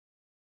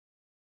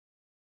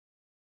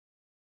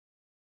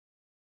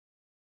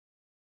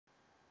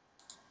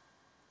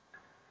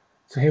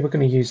So here we're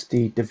going to use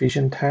the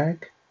division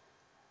tag,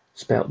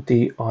 spelled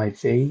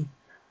D-I-V.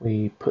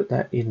 We put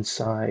that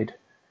inside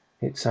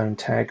its own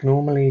tag.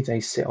 Normally they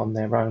sit on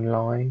their own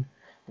line.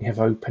 We have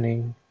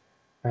opening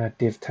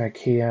div tag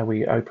here.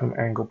 We open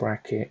angle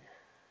bracket,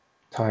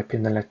 type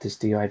in the letters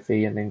div,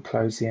 and then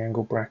close the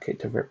angle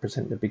bracket to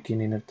represent the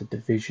beginning of the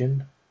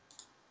division.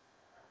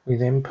 We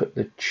then put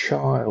the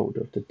child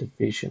of the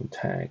division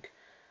tag,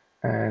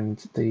 and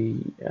the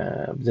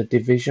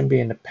division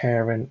being the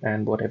parent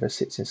and whatever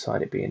sits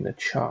inside it being the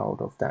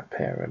child of that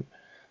parent.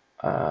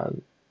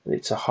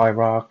 It's a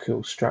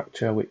hierarchical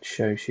structure which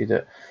shows you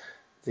that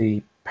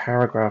the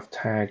paragraph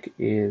tag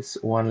is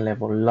one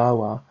level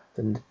lower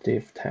than the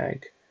div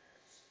tag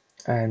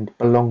and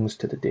belongs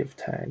to the div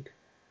tag.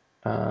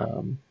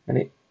 And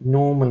it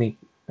normally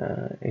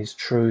is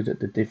true that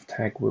the div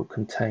tag will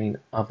contain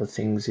other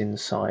things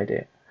inside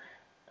it.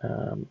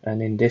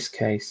 And in this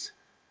case,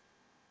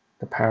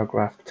 the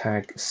paragraph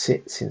tag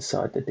sits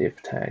inside the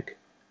div tag,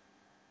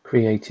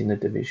 creating the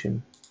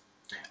division.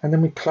 And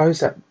then we close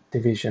that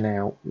division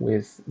out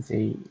with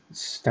the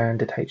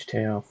standard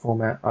HTML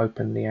format,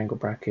 open the angle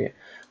bracket,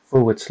 /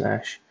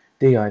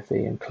 div,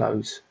 and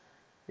close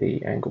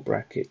the angle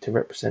bracket to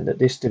represent that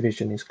this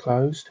division is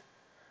closed.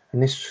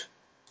 And this,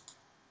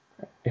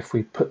 if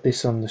we put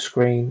this on the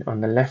screen, on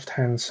the left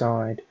hand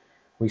side,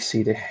 we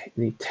see the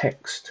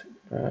text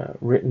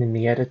written in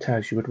the editor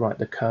as you would write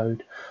the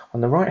code. On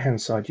the right hand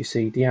side you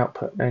see the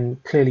output,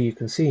 and clearly you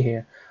can see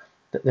here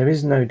that there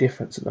is no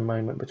difference at the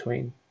moment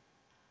between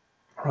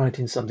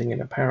writing something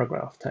in a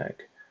paragraph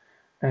tag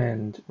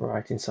and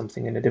writing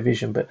something in a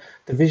division. But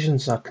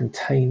divisions are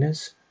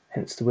containers,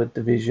 hence the word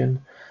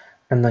division,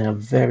 and they are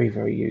very,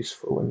 very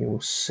useful, and you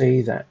will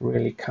see that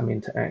really come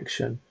into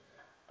action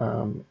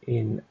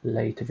in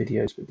later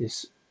videos. But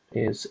this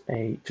is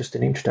just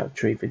an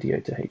introductory video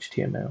to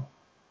HTML.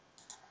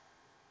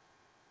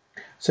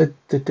 So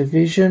the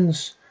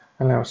divisions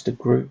allow us to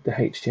group the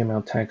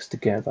HTML tags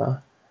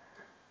together.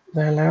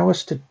 They allow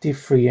us to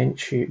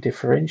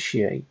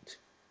differentiate.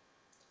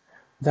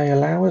 They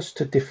allow us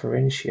to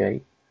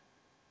differentiate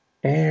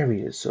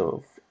areas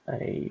of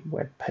a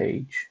web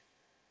page.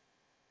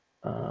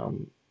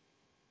 And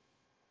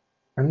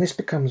this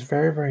becomes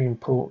very, very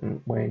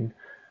important when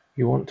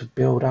you want to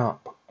build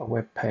up a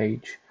web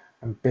page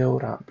and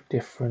build up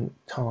different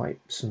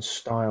types and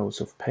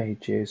styles of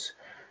pages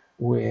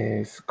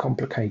with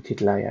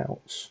complicated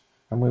layouts.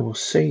 And we will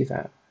see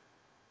that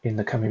in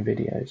the coming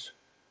videos.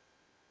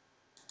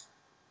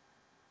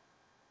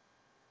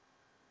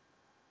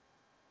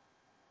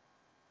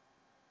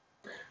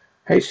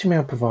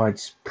 HTML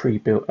provides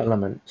pre-built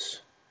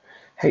elements.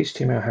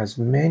 HTML has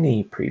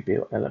many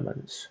pre-built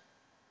elements,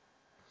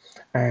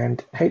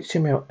 and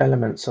HTML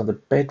elements are the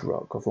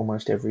bedrock of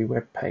almost every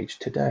web page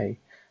today,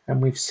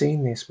 and we've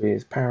seen this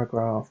with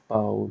paragraph,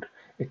 bold,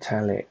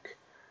 italic,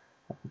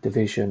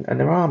 division, and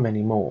there are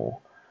many more.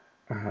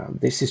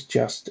 This is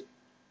just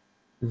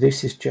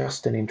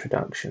an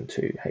introduction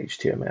to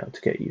HTML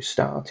to get you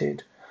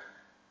started,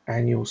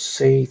 and you'll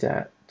see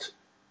that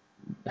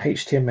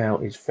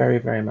HTML is very,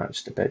 very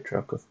much the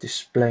bedrock of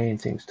displaying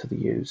things to the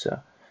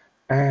user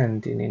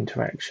and in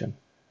interaction,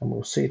 and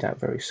we'll see that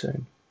very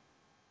soon.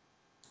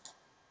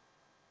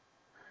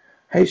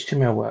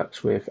 HTML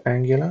works with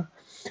Angular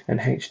and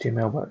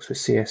HTML works with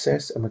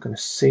CSS, and we're going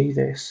to see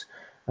this,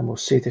 and we'll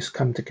see this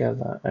come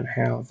together and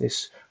how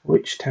this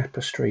rich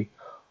tapestry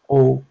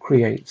all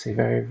creates a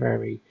very,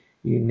 very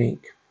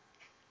unique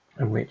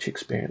and rich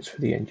experience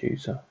for the end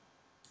user.